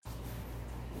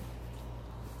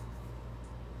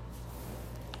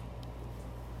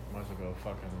to go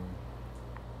fucking.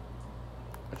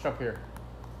 Let's up here.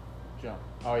 Jump.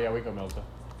 Oh yeah, we go Milta.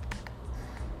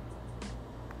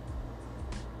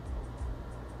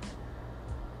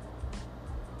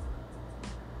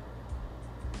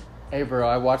 Hey bro,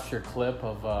 I watched your clip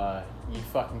of you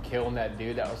fucking killing that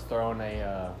dude that was throwing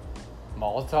a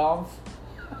Molotov.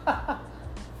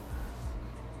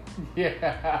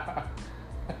 Yeah.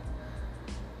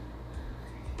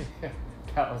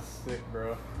 That was sick,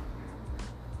 bro.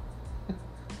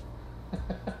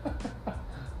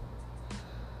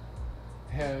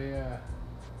 Hell yeah.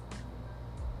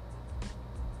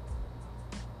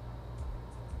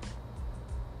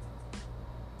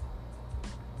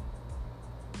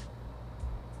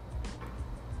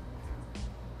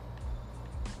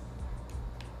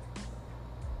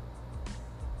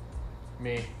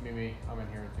 Me. I'm in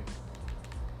here with you.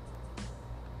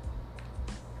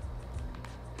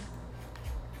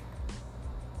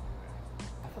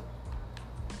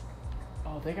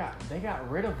 Oh, they got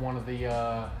rid of one of the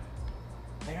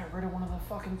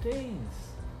fucking things.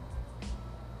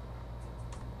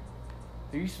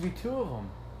 There used to be two of them.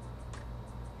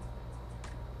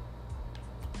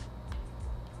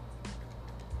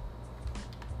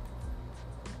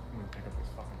 I'm gonna pick up this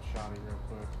fucking shotty real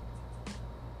quick.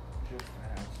 Just to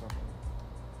have something.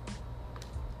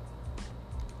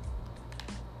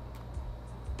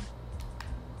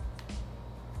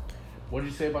 What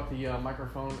did you say about the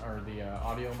microphone or the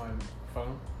audio on my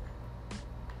phone?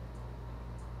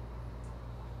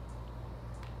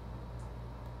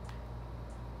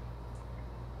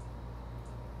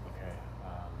 Okay,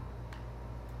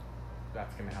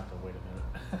 that's gonna have to wait a minute.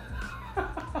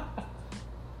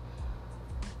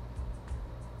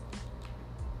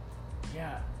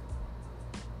 Yeah.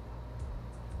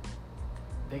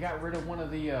 They got rid of one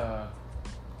of the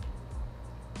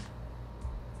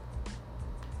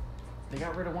they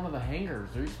got rid of one of the hangars.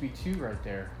 There used to be two right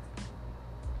there.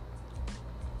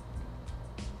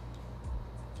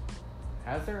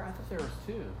 Has there? I thought there was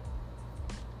two.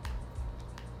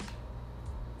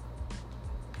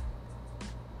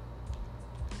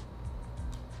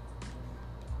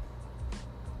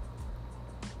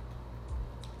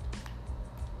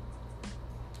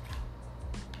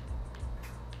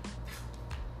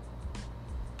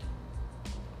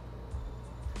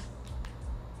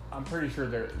 I'm pretty sure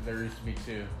there used to be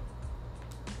two.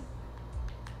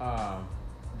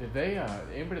 Did they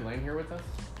anybody land here with us?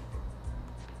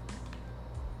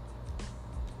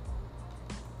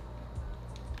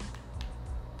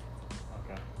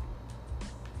 Okay.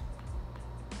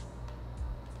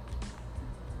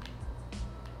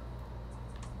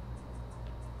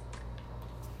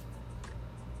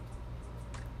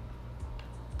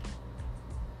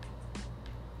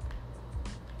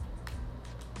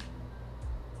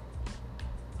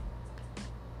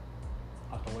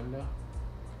 Out the window.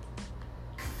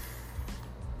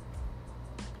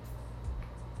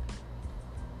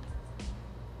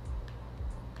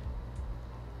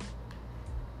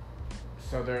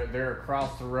 So they're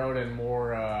across the road and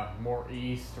more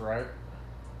east, right?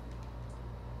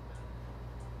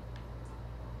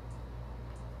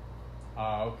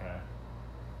 Oh, okay.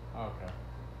 Okay.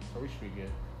 So we should be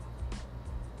good.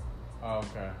 Oh,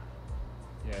 okay.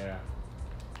 Yeah.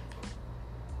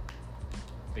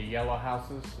 The yellow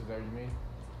houses, is that what you mean?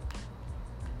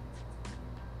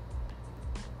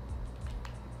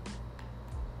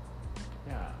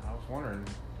 Yeah, I was wondering,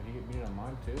 did he get muted on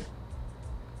mine too?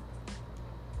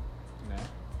 No.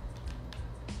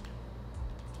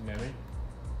 Maybe.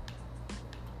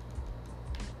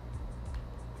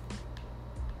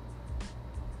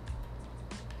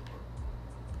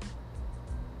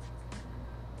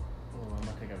 Oh,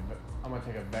 I'm gonna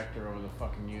take a vector over the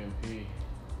fucking UMP.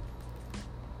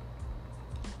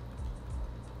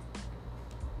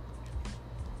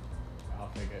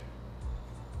 I'll take it.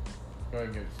 Go ahead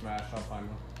and get it smashed. I'll find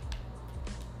one.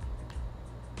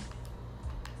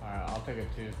 Alright, I'll take it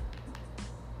too.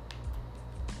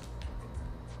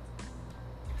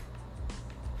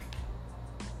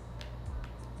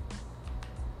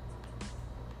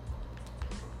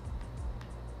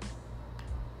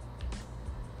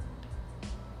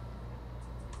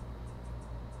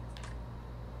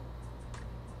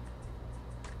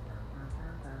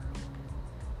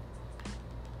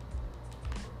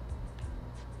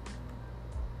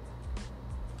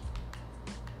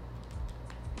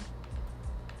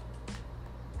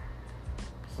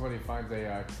 Somebody finds a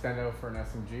extendo for an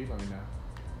SMG, let me know.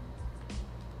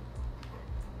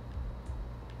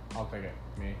 I'll take it.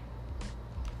 Me.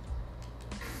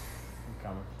 I'm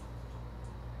coming.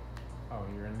 Oh,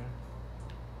 you're in there?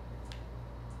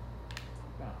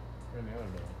 No, you're in the other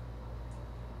building.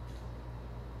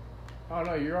 Oh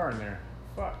no, you are in there.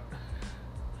 Fuck.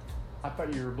 I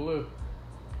thought you were blue.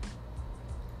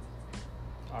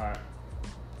 Alright.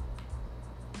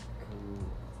 Cool.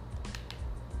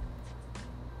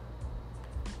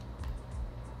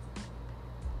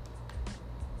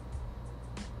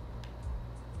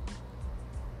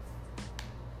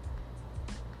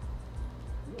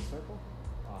 You a circle?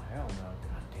 Oh hell no.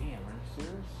 God damn, are you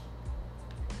serious?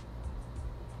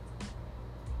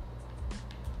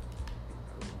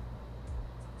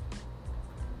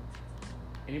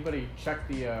 Anybody check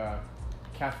the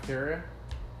cafeteria?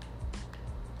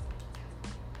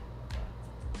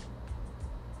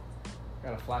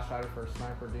 Got a flash hider for a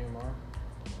sniper DMR.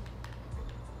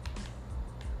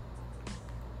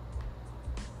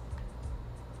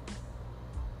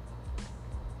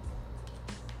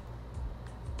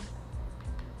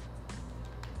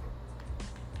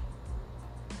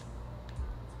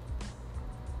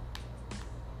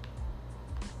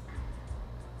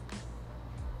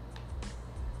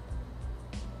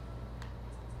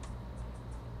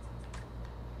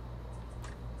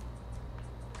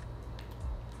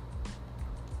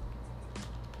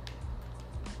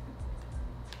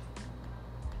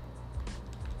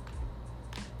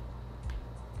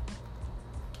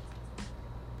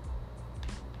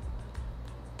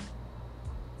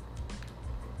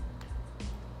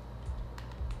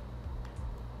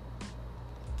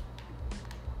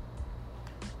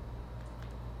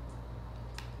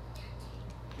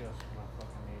 Just what I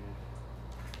fucking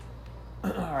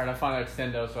needed. Alright, I found an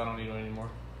extendo, so I don't need it anymore.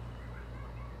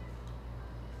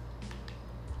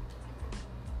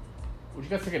 Would you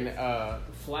guys take a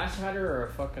flash hider or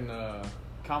a fucking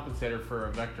compensator for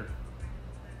a vector?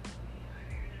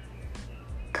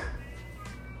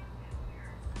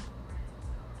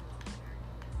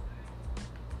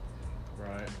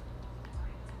 Right.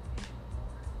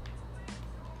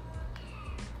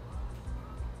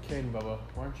 Caden, Bubba,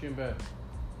 why aren't you in bed?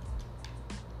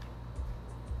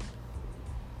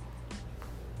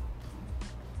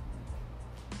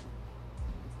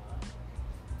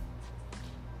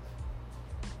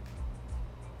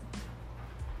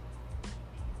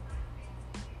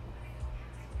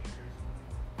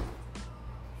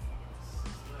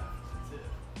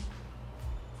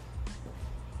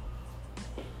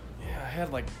 Yeah, I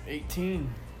had like 18.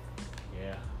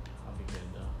 Yeah, I'll be good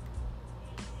though.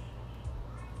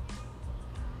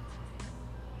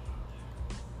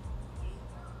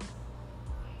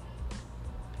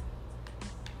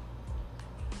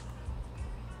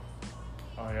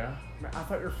 Oh yeah? Man, I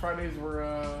thought your Fridays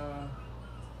were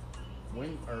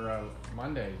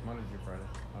Mondays. Monday's your Friday.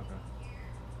 Okay.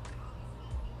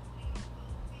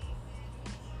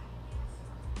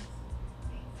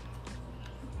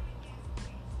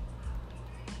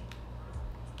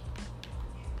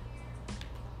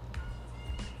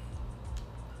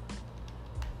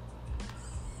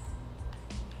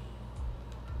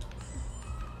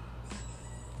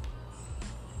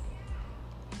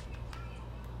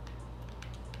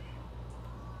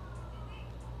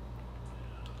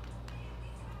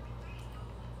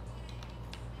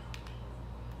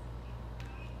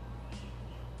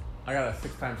 I got a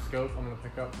 6x scope I'm gonna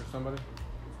pick up for somebody.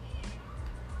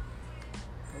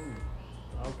 Ooh.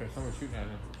 Okay, someone's shooting at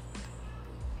him.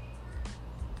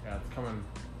 Yeah, it's coming.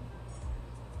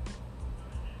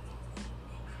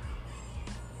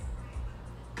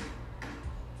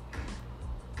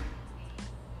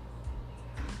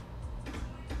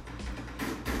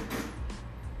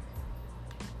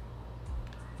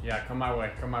 Yeah, come my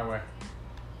way, come my way.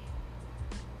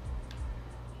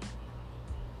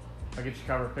 I'll get you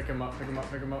covered. Pick him up, pick him up,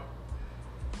 pick him up.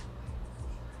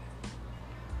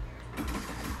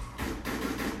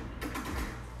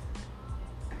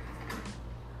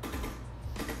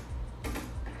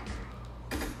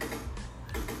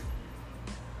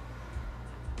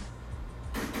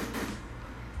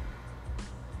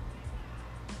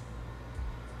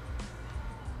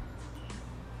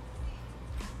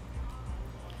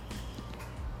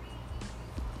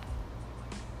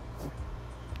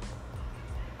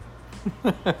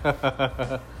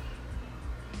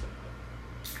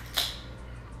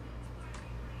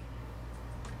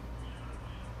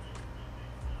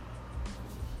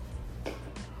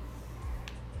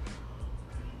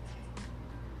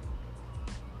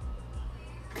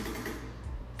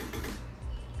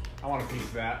 I want a piece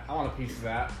of that. I want a piece of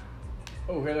that.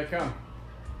 Oh, here they come.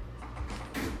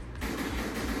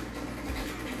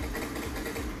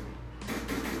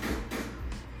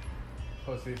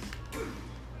 Pussies.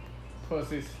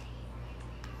 Pussies.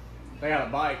 They got a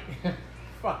bike.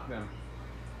 Fuck them.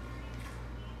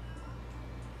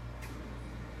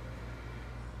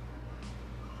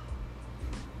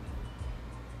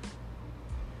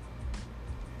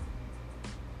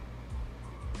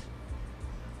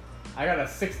 I got a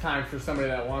 6 times for somebody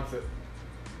that wants it.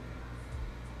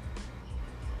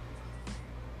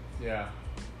 Yeah,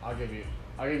 I'll give you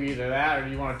either that, or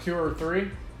do you want a 2 or 3?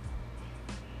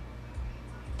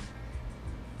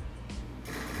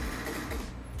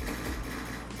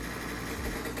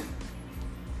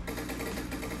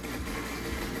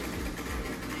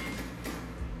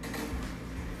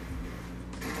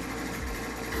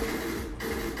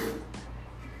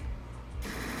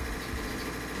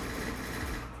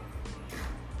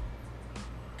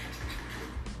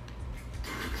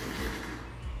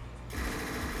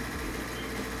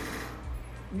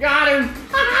 Got him!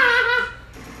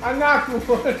 I knocked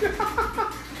one.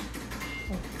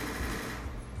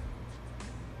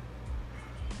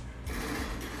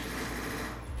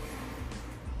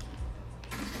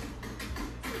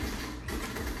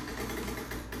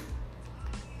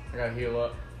 I gotta heal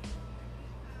up.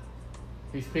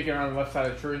 He's peeking around the left side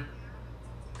of the tree.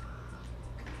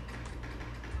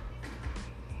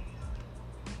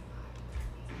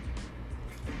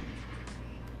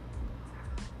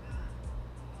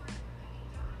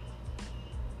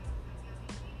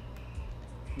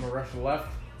 I'm gonna rush to the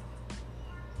left.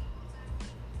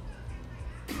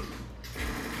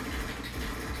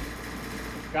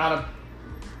 Got him.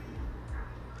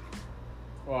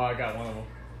 Well, I got one of them.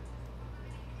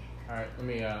 All right, let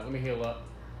me heal up.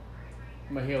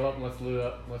 I'm gonna heal up and let's loot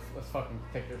up. Let's fucking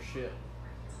take their shit.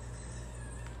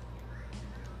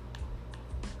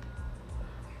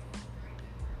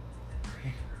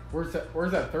 Where's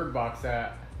that third box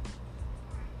at?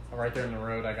 Oh, right there in the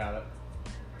road. I got it.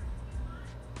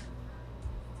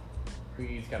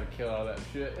 We just gotta kill all that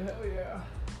shit. Hell yeah.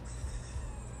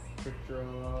 Quick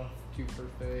draw, 2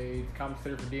 first aids,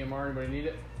 compensator for DMR. Anybody need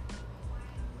it?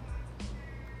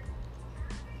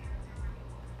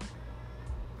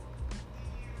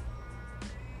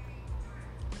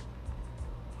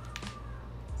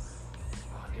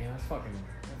 Oh damn,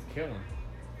 that's killing.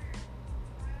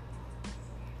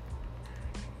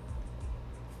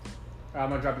 I'm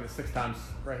gonna drop you the 6 times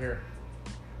right here.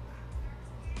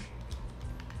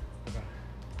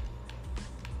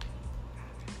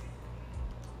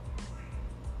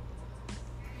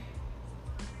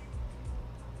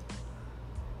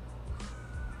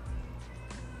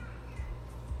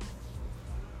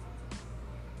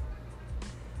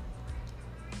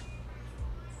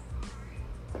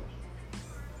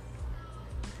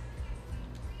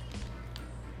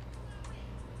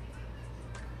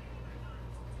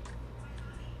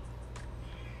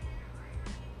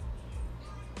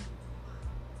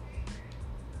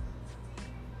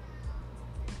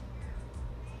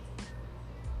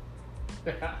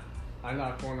 Okay. I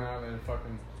knocked one out and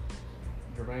fucking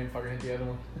Jermaine fucking hit the other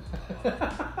one.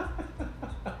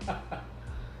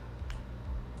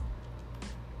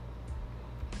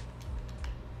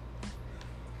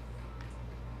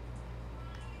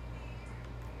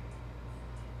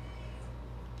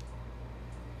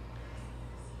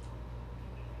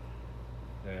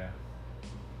 Yeah.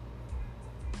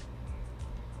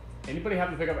 Anybody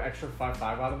happen to pick up extra 5.5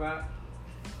 out of that?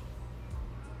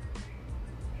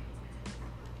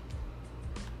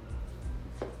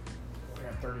 I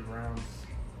got 30 rounds.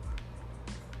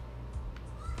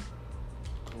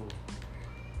 Cool.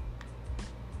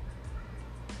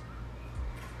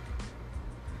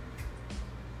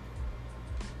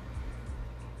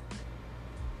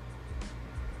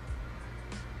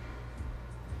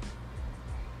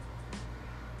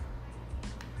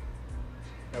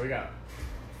 Yeah, we got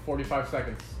 45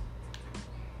 seconds.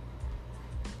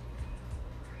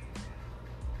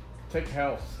 Take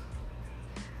health.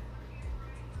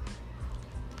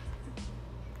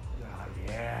 Ah,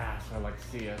 yeah, that's what I like to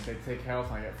see. I say take health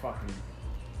and I get fucking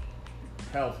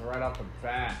health right off the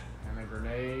bat. And a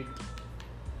grenade.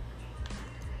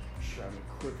 Try to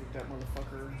quick with that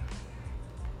motherfucker.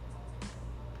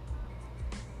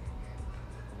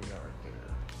 What we got right there?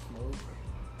 Smoke.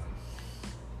 Nice.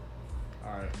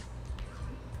 Alright.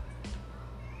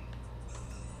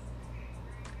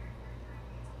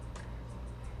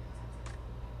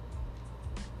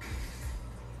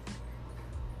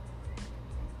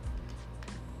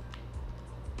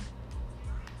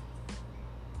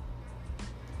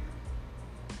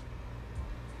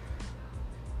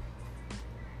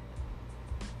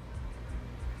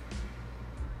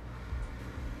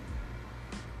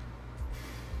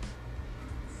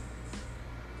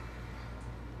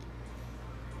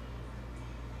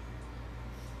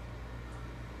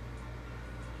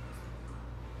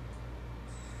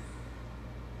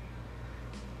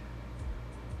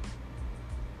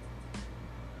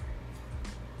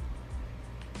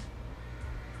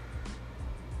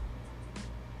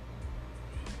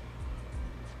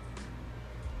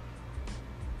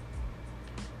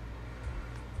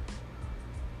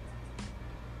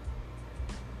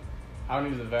 I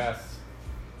need the vest.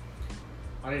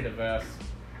 I need a vest.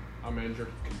 I'm injured.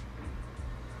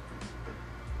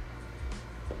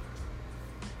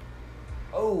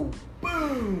 Oh,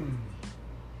 boom!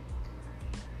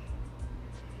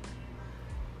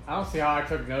 I don't see how I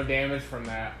took no damage from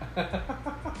that.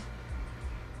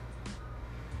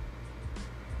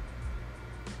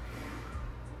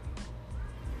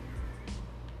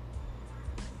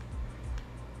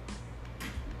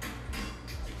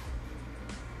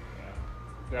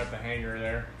 They're at the hangar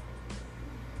there.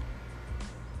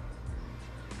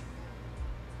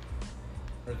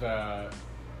 There's a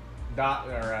dot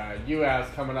or a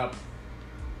UAS coming up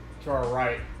to our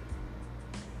right.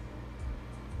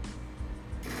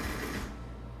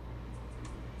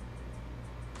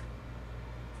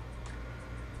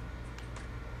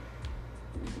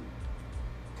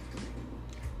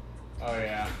 Oh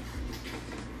yeah.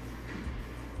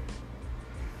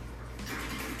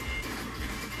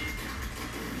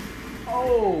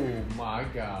 Oh my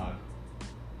god.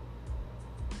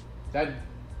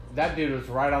 That dude was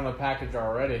right on the package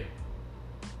already.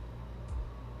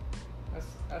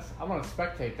 That's I'm gonna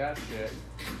spectate that shit.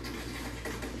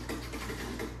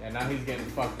 And now he's getting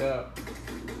fucked up.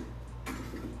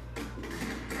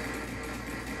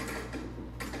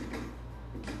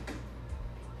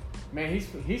 Man,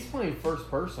 he's playing first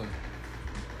person.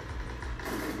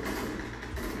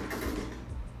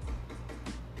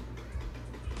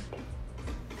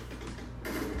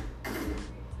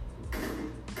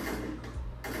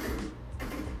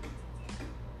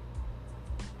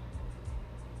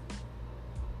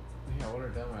 Yeah, what a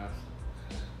dumbass.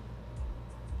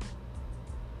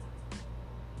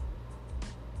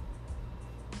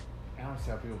 I don't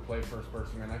see how people play first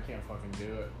person, man. I can't fucking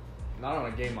do it. Not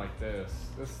on a game like this.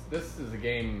 This is a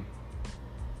game.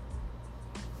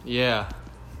 Yeah.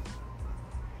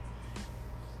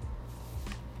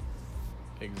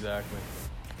 Exactly.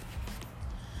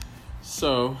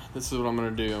 So, this is what I'm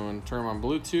going to do. I'm going to turn my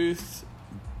Bluetooth.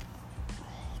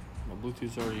 My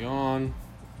Bluetooth's already on.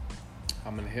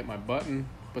 I'm going to hit my button.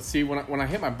 But see, when I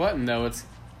hit my button, though, it's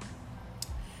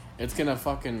going to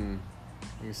fucking...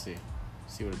 Let me see.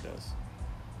 See what it does.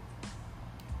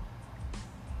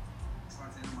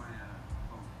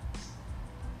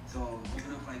 So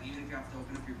open up, like, even if you have to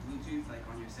open up your Bluetooth, like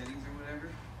on your settings or whatever,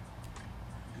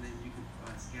 and then you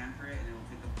can scan for it, and it'll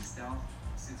pick up the Stealth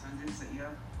 600s that you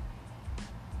have.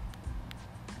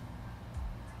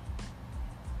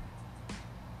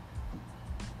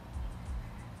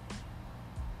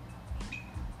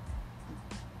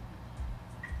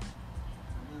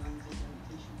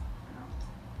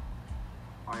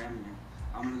 Oh, I am in here.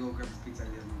 I'm gonna go grab this pizza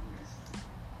idea, guys.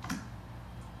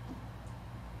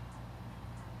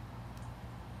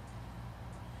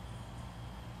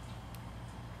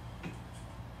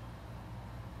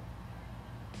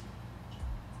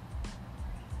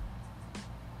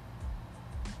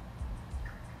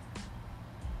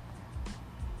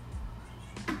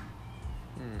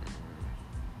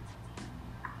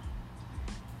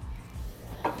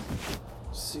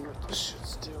 See what this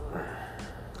shit's doing.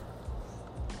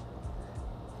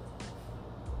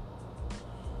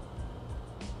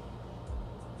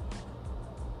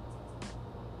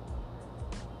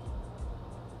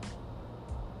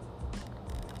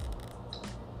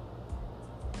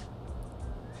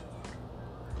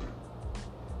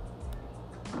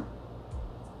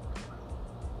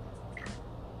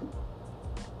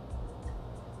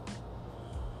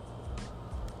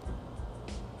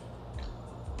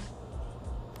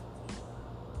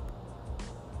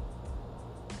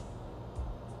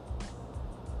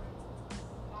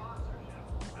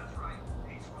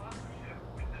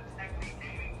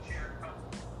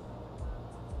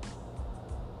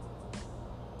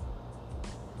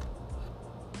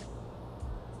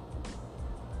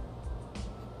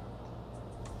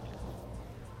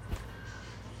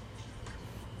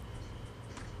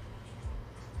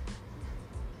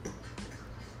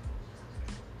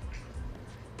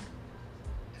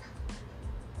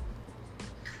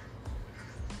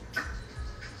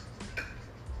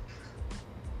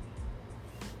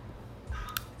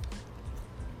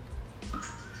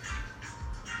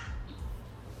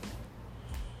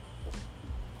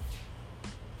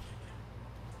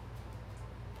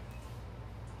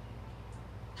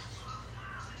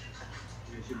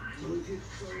 Bluetooth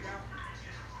sorted out.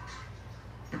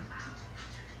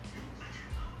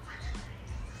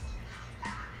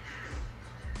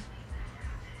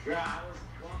 Yeah, I was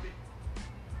wondering.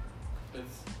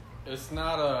 It's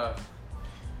not a...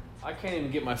 I can't even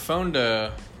get my phone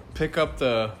to pick up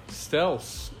the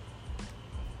stealth.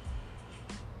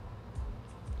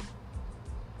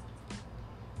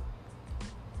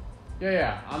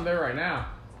 Yeah, I'm there right now.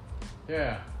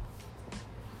 Yeah.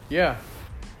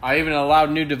 I even allowed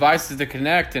new devices to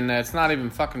connect, and it's not even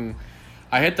fucking...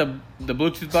 I hit the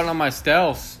Bluetooth button on my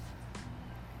Stealth.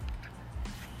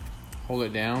 Hold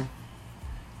it down.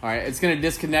 Alright, it's going to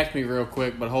disconnect me real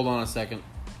quick, but hold on a second.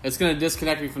 It's going to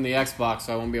disconnect me from the Xbox,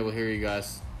 so I won't be able to hear you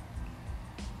guys.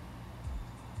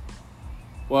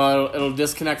 Well, it'll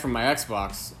disconnect from my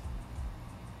Xbox.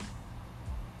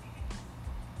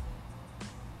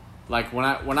 Like, when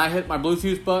I hit my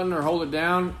Bluetooth button or hold it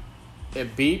down,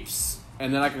 it beeps,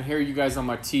 and then I can hear you guys on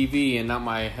my TV and not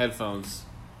my headphones.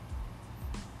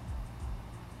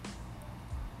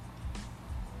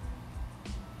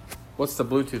 What's the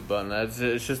Bluetooth button?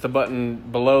 It's just a button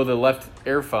below the left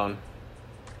earphone.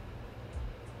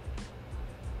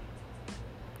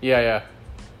 Yeah.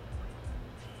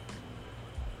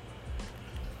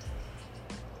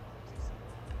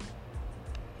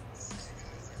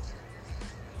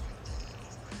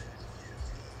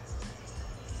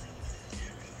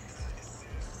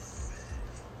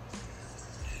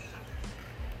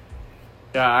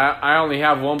 Yeah, I only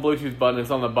have one Bluetooth button.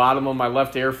 It's on the bottom of my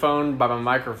left earphone by my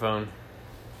microphone.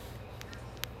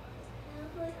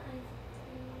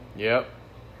 Yep.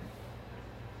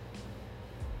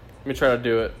 Let me try to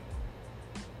do it.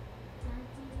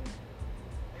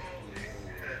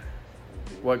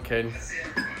 What, kid?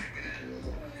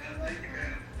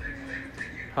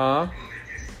 Huh?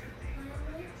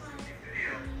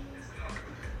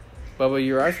 Bubba,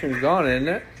 your ice cream's gone, isn't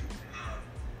it?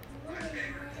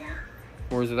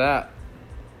 Where's it at?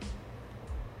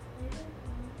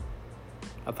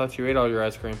 I thought you ate all your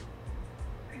ice cream.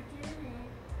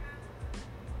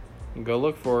 Go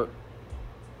look for it.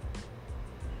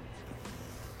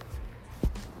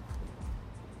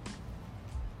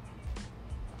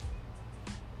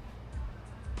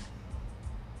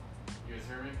 You guys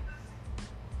hear me?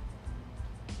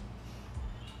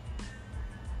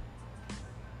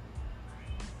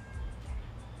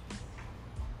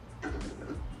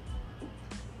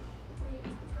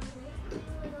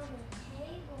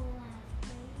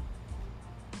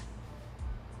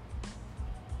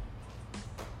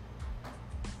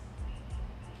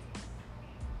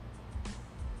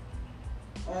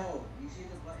 Oh, you see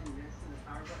the button next to the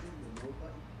power button, the mode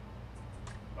button?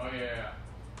 Oh, yeah.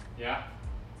 Yeah?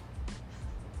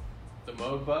 The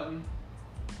mode button?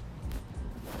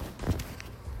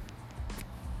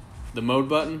 The mode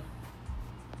button?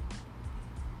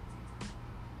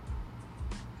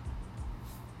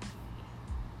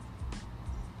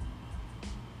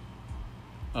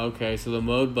 Okay, so the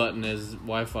mode button is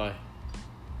Wi-Fi.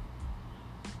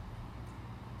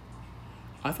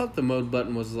 I thought the mode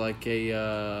button was like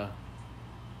a,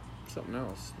 something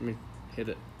else. Let me hit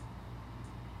it.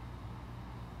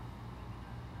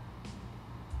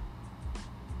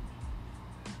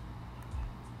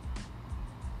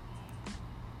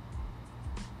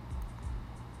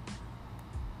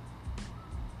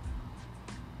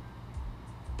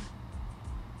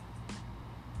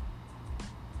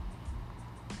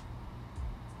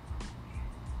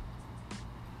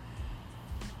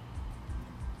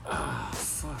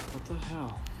 What the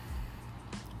hell?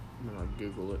 I'm gonna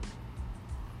Google it.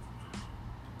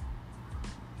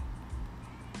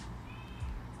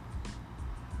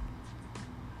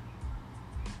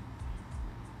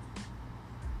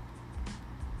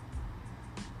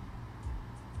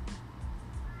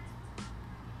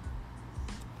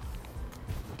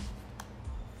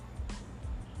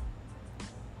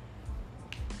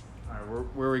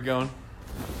 Alright, where are we going?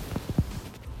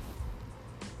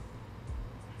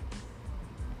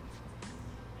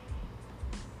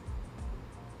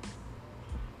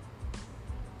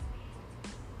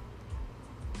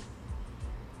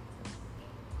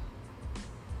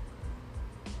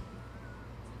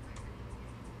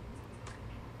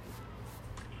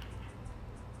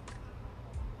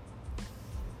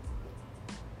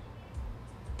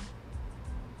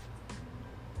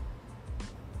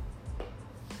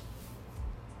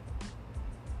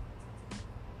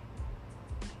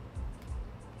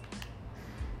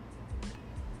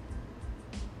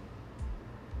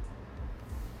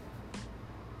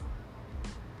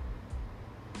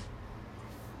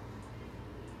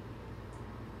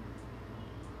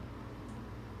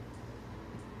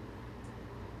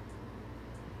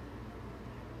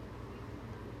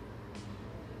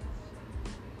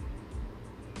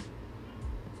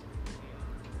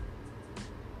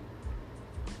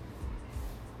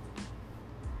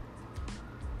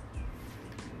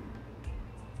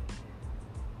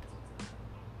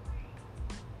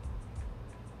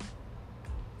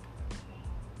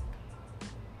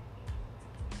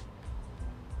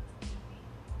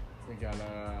 We got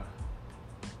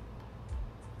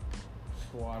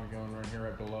squad going right here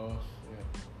right below us. Yeah.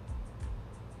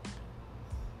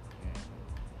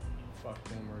 Fuck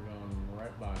them, we're going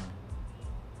right by them.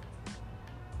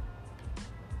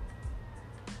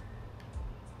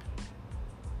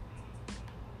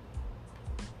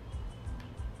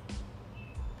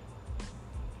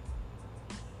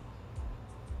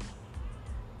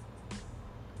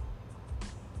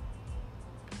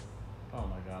 Oh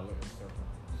my god, look at this circle.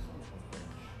 Son of a bitch.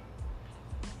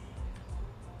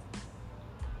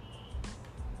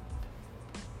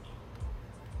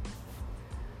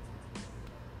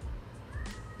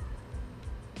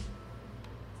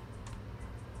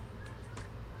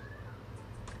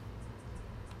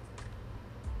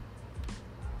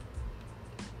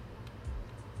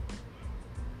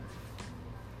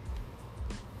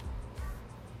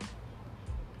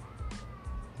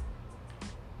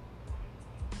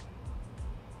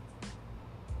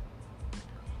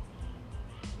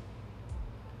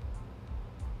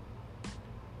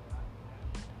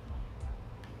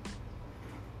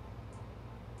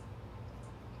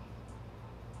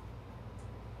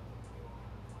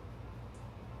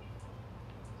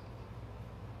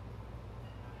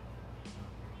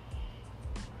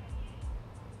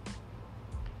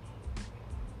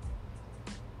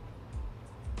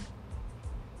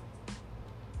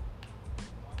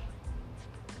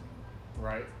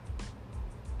 Right.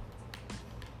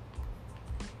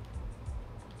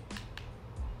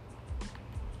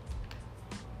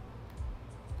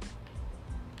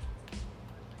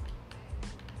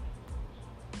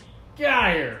 Get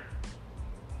out of here!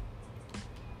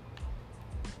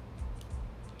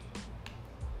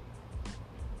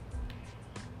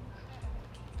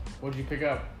 What'd you pick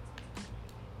up?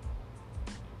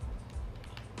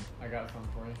 I got something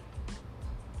for you.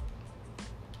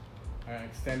 I got an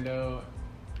extendo.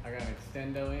 I got an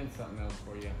extendo and something else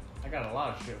for you. I got a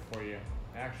lot of shit for you,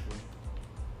 actually.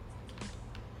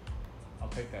 I'll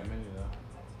take that menu though.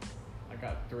 I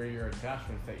got 3 of your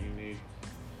attachments that you need.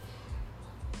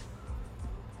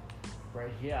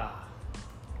 Right here.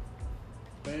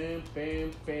 Bam,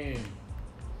 bam, bam.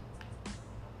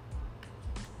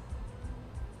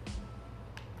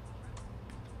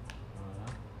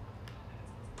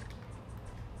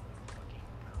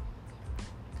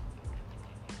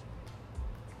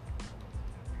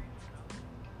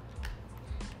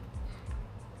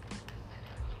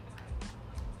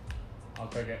 I'll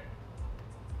take it.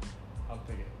 I'll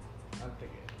take it. I'll take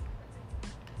it.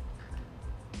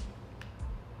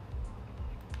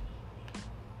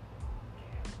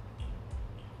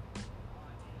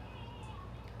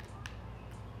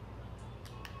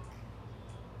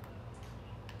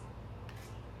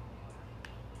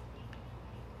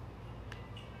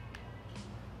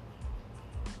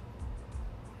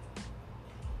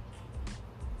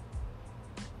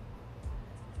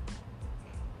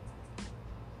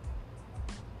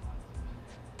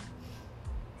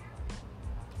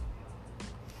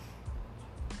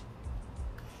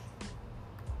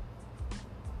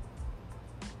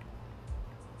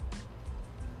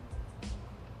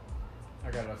 I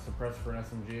got a suppressor for an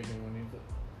SMG if anyone needs it.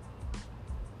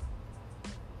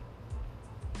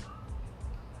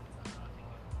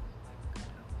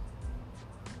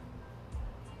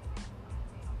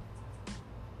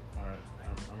 Alright,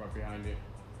 I'm right behind you.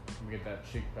 Let me get that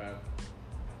cheek pad.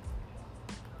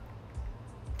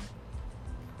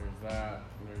 There's that,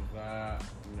 and there's that,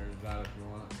 and there's that if you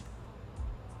want it.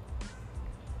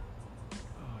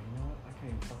 Oh, you know what? I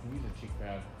can't even fucking use a cheek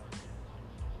pad.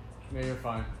 No, you're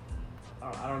fine.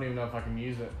 I don't even know if I can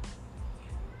use it.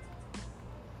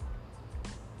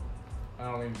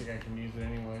 I don't even think I can use it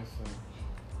anyway, so.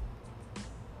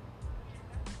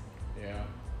 Yeah.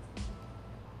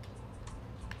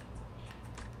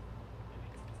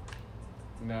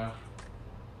 No.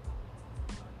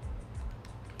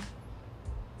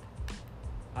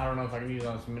 I don't know if I can use it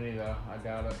on this mini though. I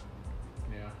doubt it.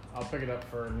 Yeah. I'll pick it up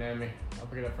for Nemi. I'll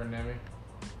pick it up for Nemi.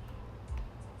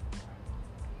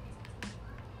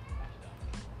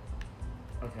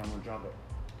 Okay, I'm gonna drop it.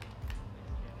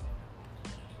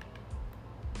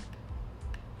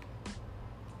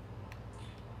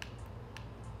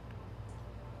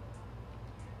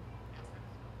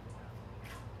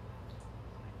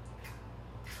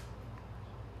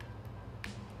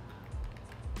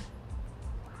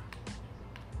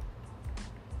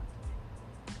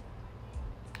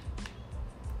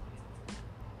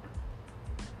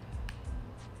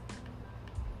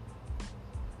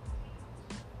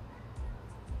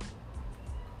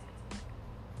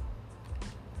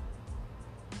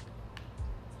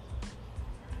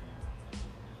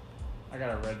 I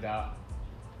got a red dot.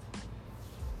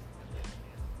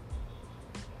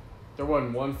 There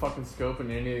wasn't one fucking scope in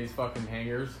any of these fucking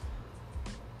hangars.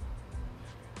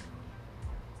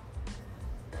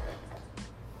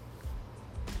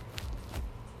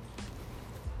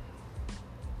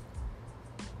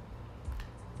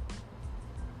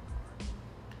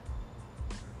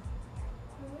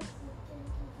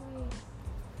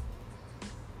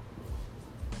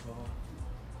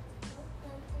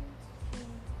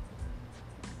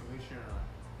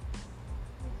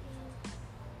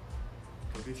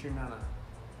 Go get your nana.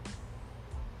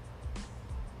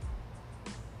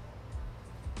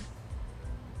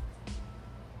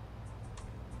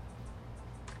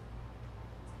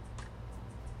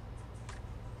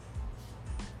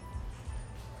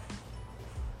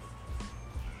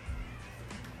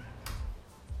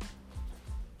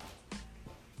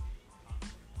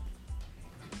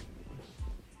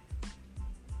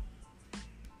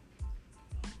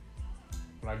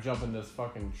 When I jump in this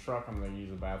fucking truck, I'm gonna use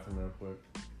the bathroom real quick.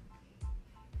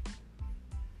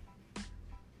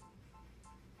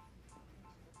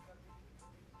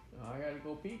 I gotta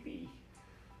go pee pee.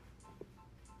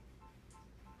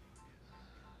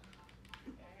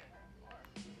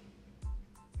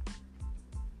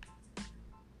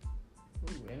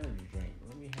 Ooh, energy drink.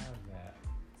 Let me have that.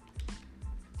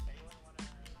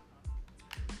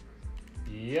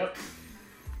 Yep.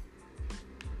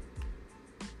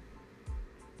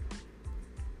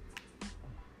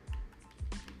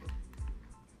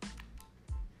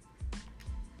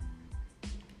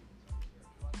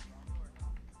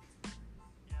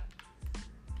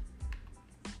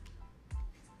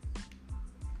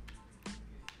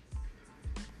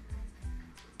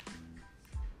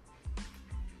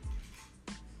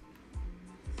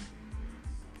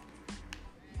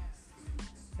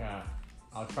 Yeah.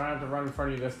 I'll try not to run in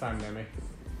front of you this time, Demi.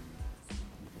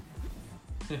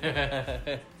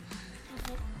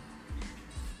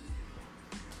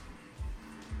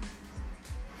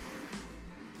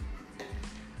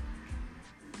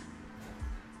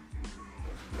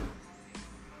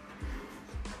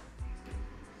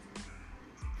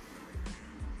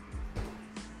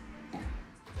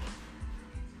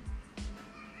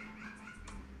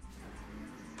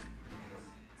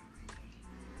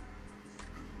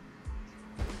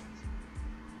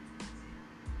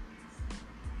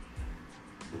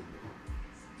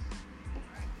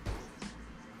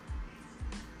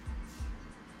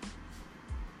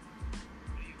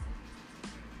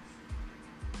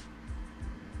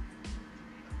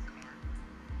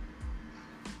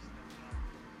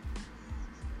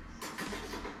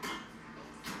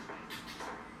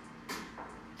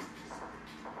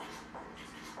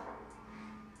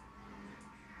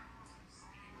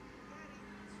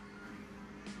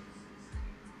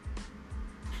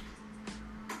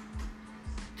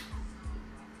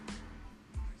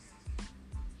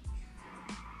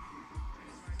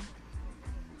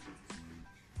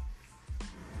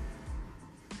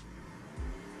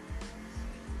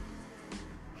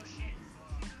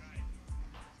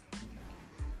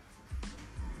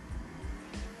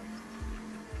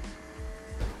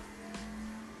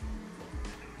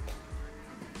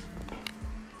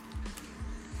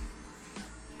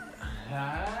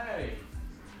 Hi.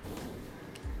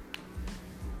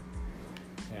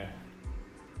 Yeah.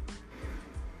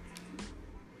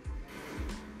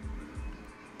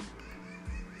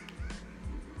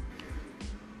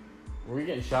 Were we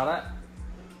getting shot at?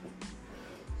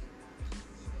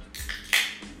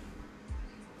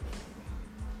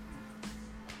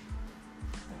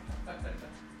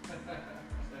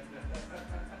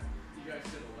 You guys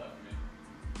should have left me.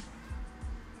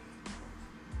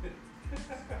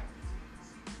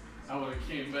 I would have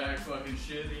came back fucking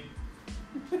shitty.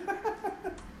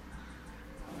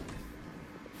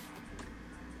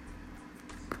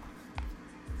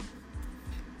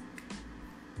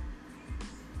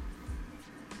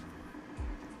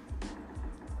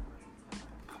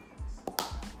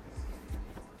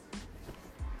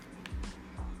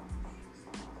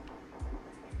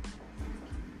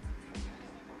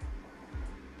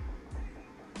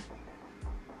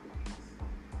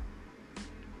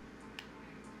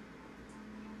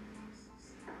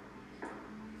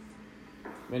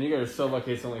 Man, you guys are so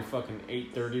lucky it's only fucking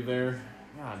 8:30 there.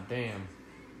 God damn.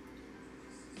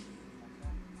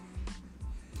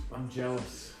 I'm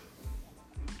jealous.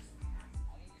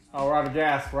 Oh, we're out of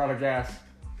gas. We're out of gas.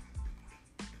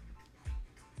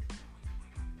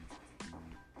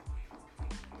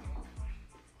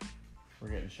 We're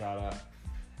getting shot at.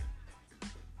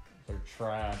 They're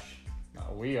trash. No,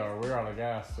 we are. We're out of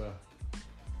gas, so.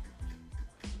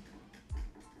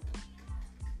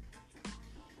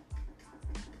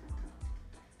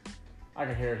 I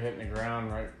can hear it hitting the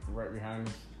ground right behind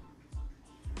us.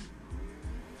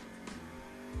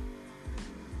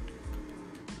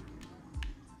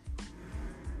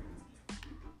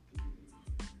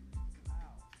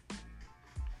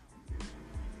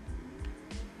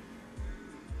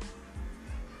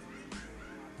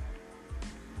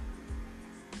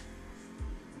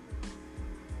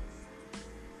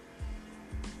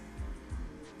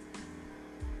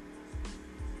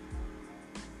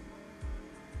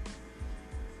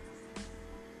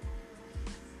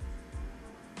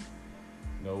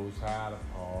 knows how to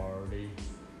party.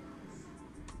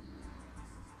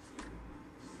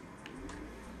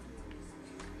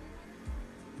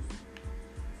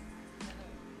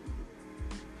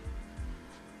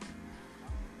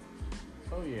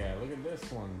 Oh yeah, look at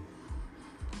this one.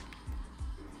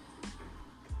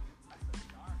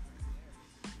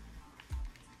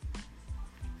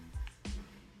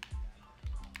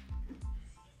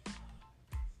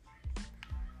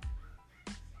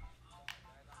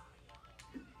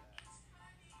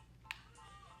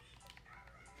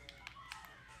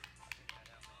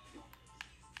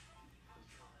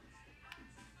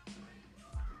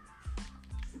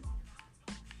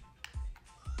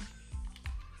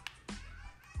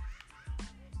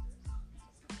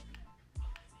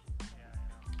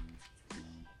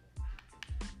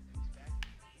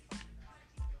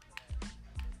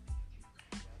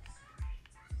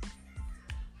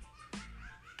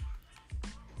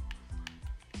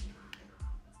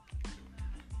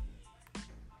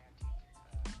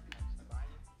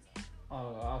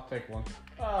 Oh, I'll take one.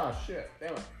 Oh shit,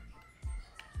 damn it.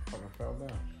 Fucking fell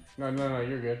down. No,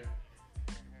 you're good.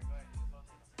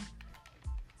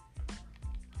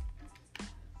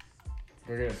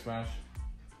 Go get it, Smash.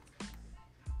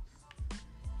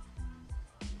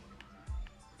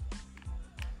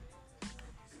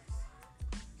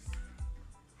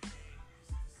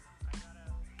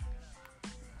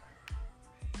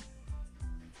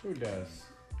 Who does?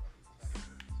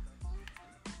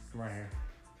 I'm right here.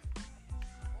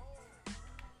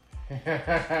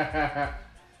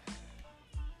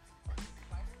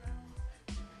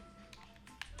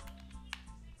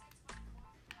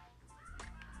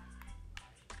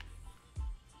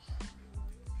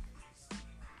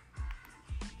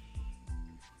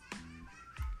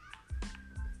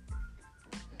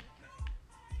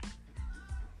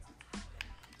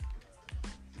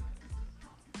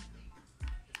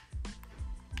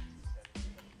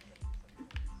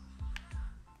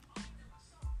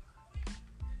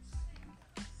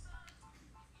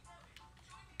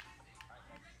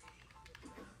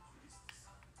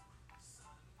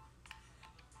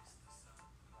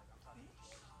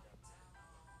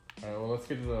 Alright, well let's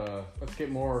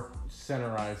get more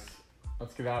centerized.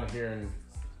 Let's get out of here and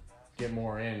get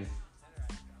more in.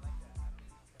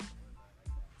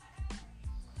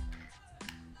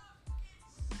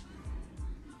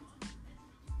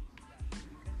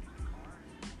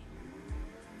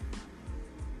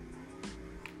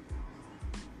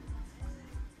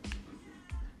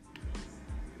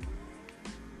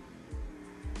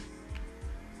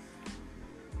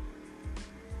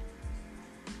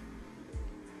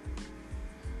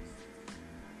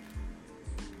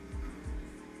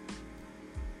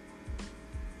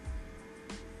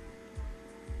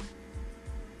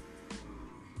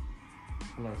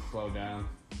 I'm gonna slow down.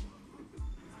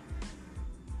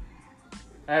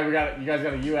 Hey, you guys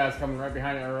got a UAZ coming right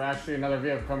behind you, or actually another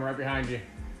vehicle coming right behind you.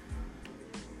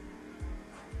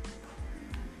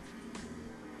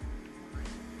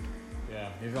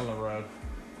 Yeah, he's on the road.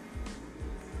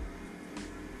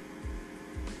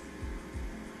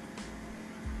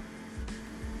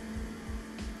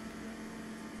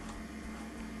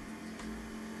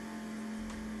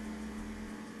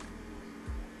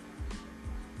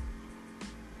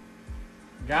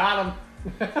 Got him.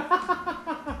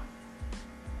 Yeah.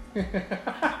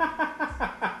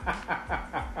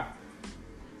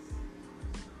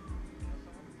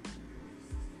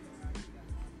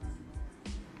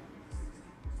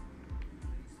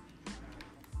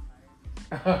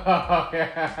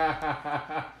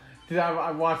 Dude,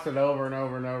 I've watched it over and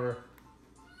over and over.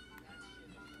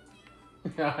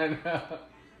 I know.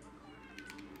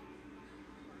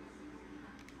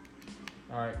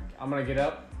 Alright, I'm gonna get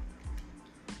up.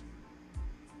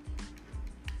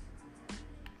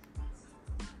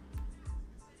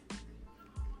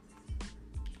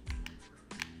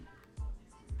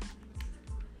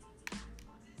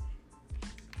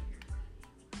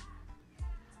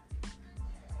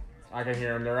 I can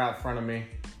hear them. They're out front of me.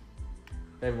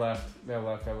 They left. They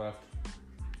left.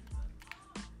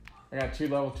 I got 2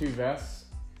 level 2 vests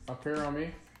up here on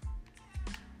me.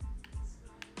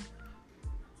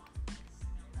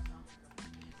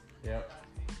 Yep.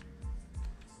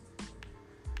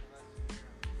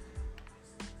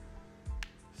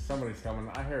 Somebody's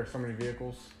coming. I hear so many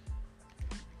vehicles.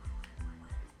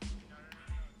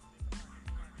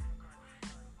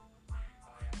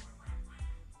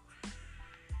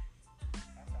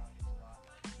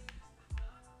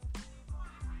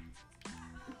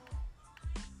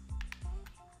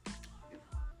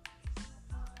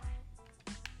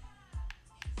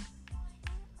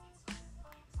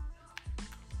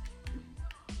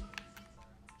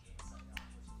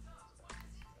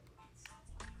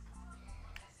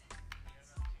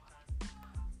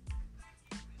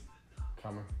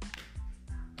 Coming.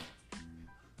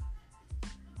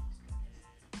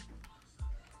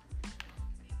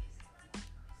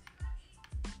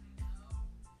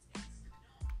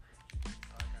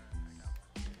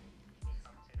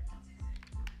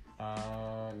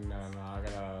 No, I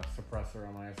got a suppressor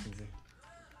on my SNZ.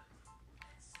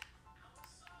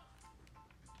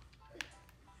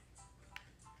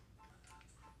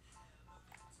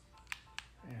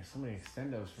 Man, so many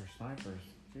extendos for snipers.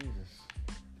 Jesus.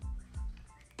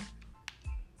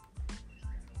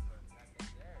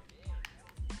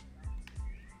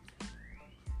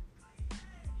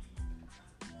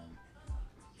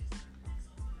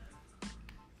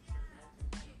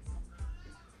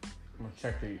 I'm gonna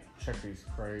check these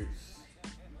crates.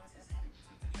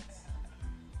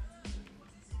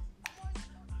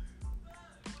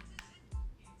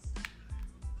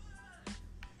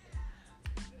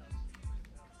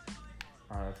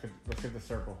 All right, let's hit the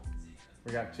circle.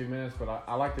 We got 2 minutes, but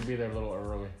I like to be there a little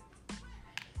early.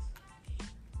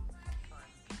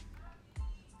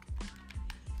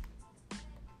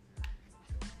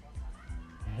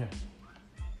 Yeah,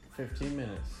 15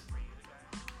 minutes.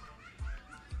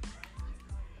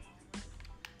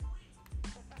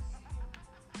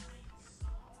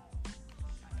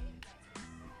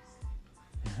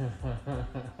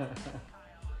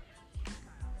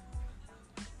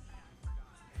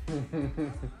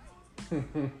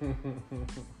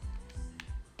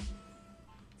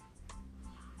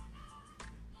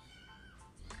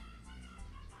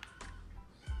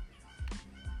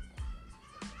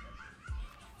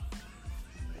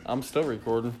 I'm still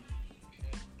recording.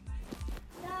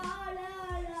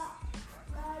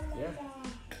 Yeah.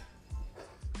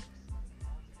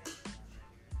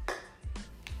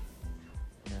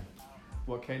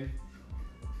 What, Caden?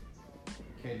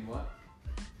 Caden, what?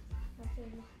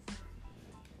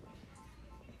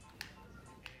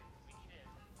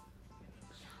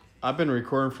 I've been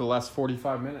recording for the last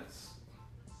 45 minutes.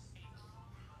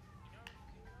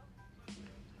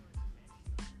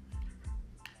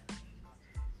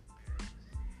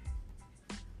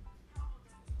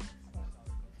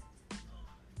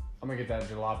 I'm gonna get that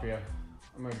jalapeno.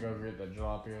 I'm gonna go get that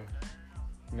jalapeno.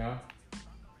 No?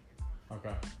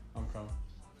 Okay, I'm coming.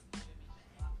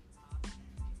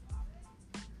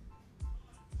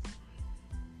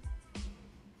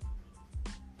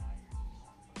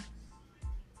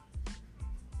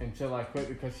 Until I quit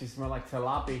because she smelled like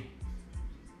tilapia.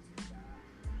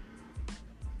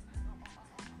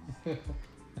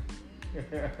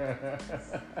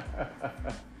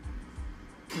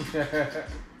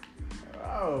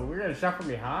 Oh, we're gonna shot from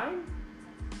behind?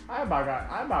 I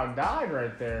about died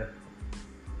right there.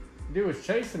 Dude was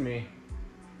chasing me.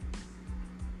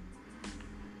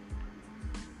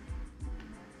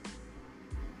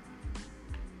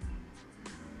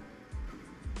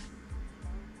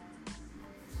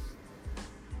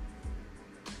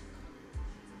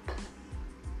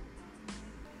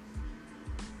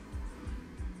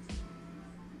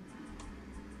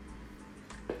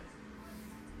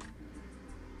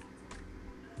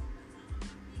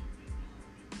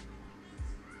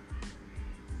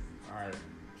 Alright,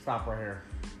 stop right here.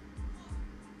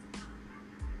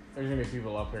 There's gonna be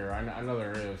people up here. I know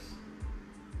there is.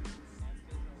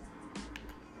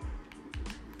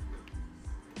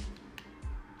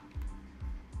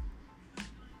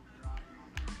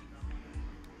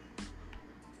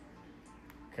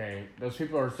 Okay, those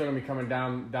people are still gonna be coming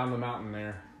down the mountain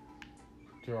there.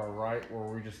 To our right, where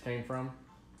we just came from.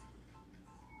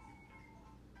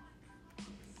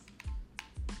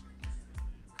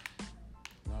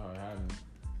 No, it hadn't.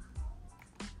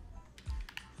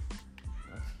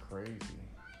 That's crazy.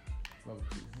 Love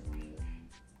 200.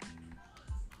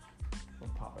 We'll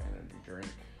pop an energy drink.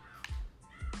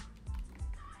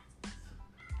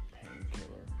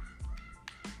 Painkiller.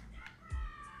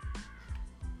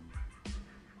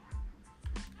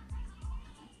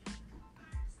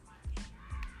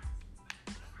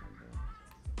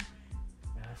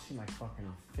 Man, I've seen like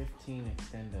fucking 15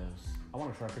 extendos. I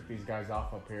want to try to pick these guys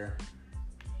off up here.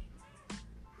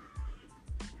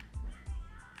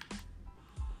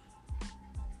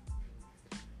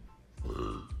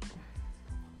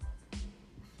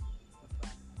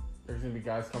 There's gonna be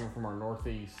guys coming from our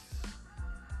northeast.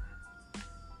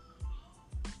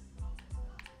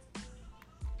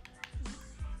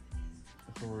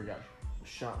 That's where we got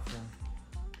shot from.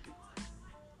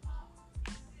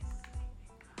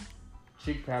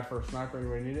 Cheek pad for a sniper,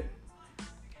 anybody need it?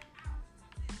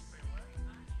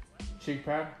 Cheek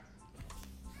pad?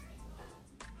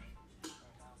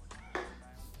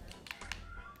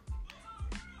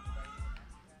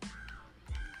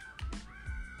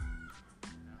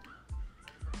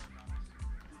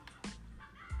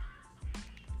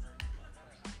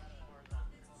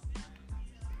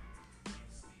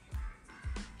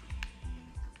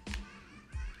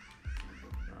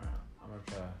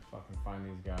 can find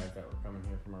these guys that were coming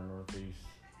here from our northeast.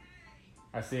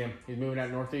 I see him. He's moving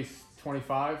at northeast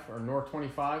 25 or north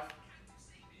 25.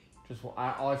 Just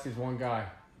all I see is one guy.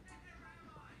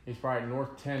 He's probably at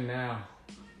north 10 now.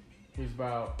 He's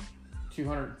about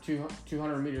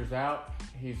 200 meters out.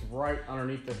 He's right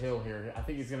underneath the hill here. I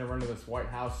think he's going to run to this White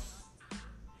House.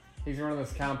 He's going to run to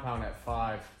this compound at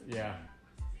 5. Yeah.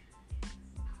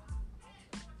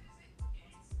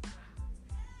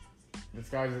 This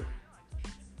guy's...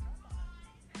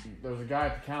 There's a guy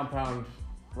at the compound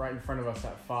right in front of us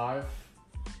at 5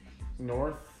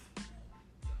 north.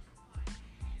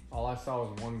 All I saw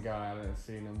was one guy. I didn't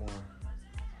see no more.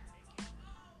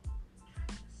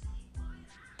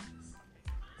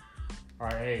 All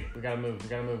right, hey, we gotta move.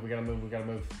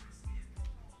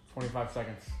 25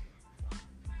 seconds.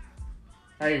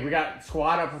 Hey, we got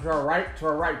squad up to our right.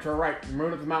 We're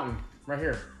moving up the mountain. Right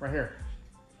here.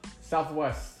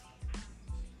 Southwest.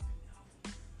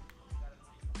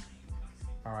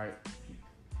 All right.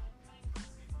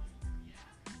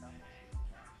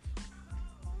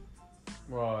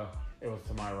 Well, it was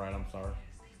to my right, I'm sorry.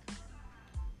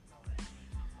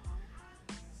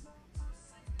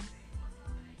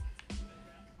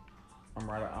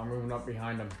 I'm moving up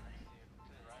behind him.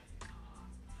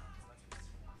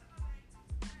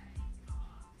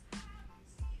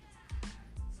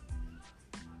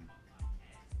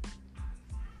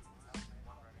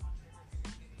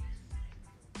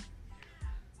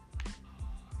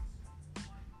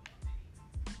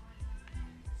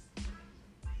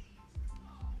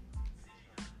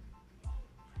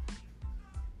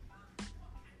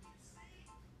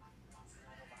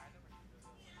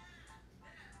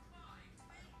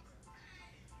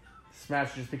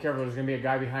 Smash, just be careful. There's gonna be a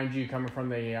guy behind you coming from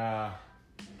the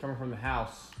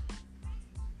house.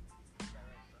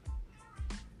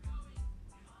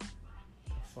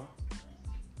 The fuck?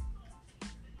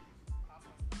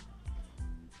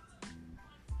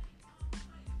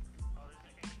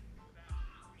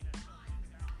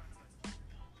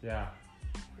 Yeah.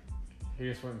 He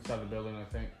just went inside the building, I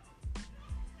think.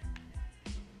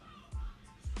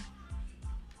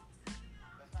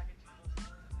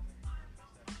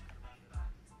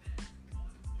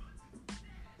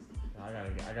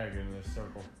 I gotta get in this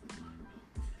circle.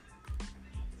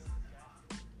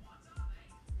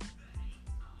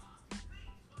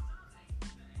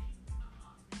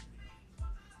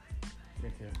 Me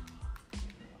too.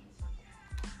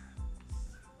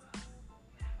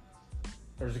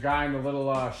 There's a guy in the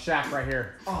little shack right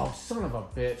here. Oh, son of a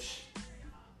bitch.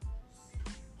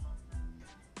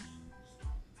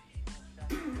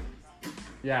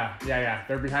 Yeah.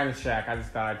 They're behind the shack. I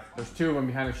just died. There's 2 of them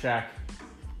behind the shack.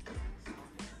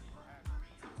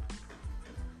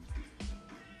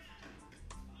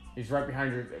 He's right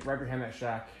behind that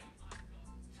shack.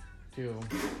 2 of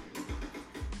them.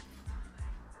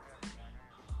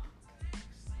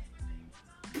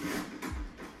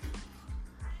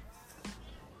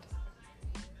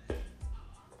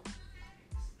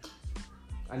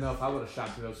 I know if I would have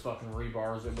shot through those fucking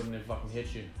rebars, it wouldn't have fucking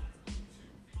hit you.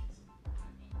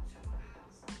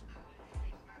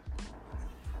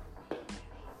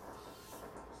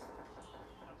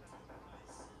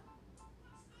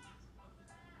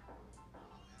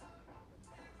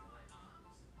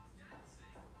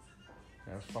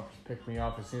 Those fuckers picked me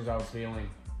off as soon as I was healing.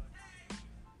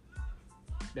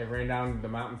 They ran down the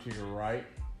mountain to your right.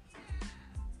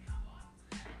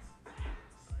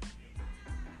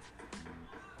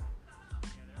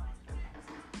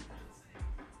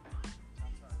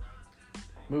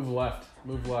 Move left.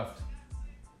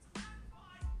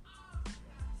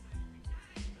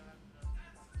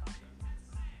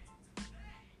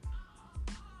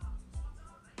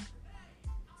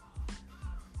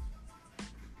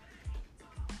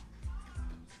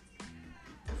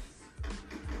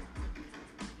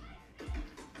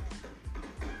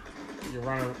 You're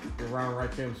running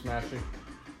right to him, Smashy.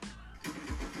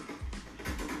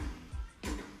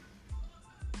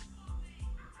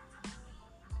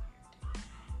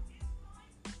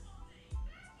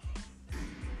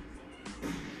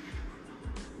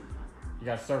 You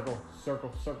got circle.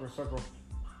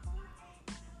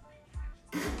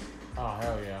 Oh,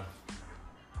 hell yeah.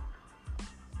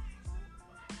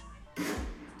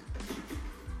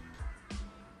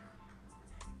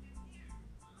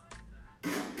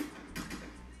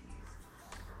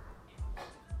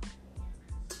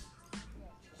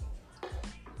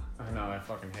 I know, I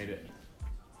fucking hate it.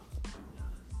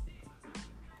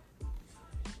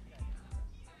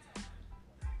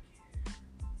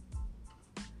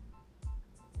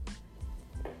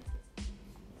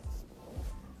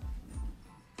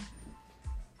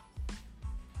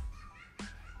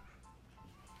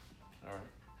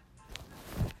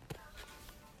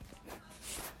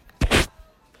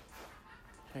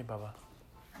 Hey, Bubba.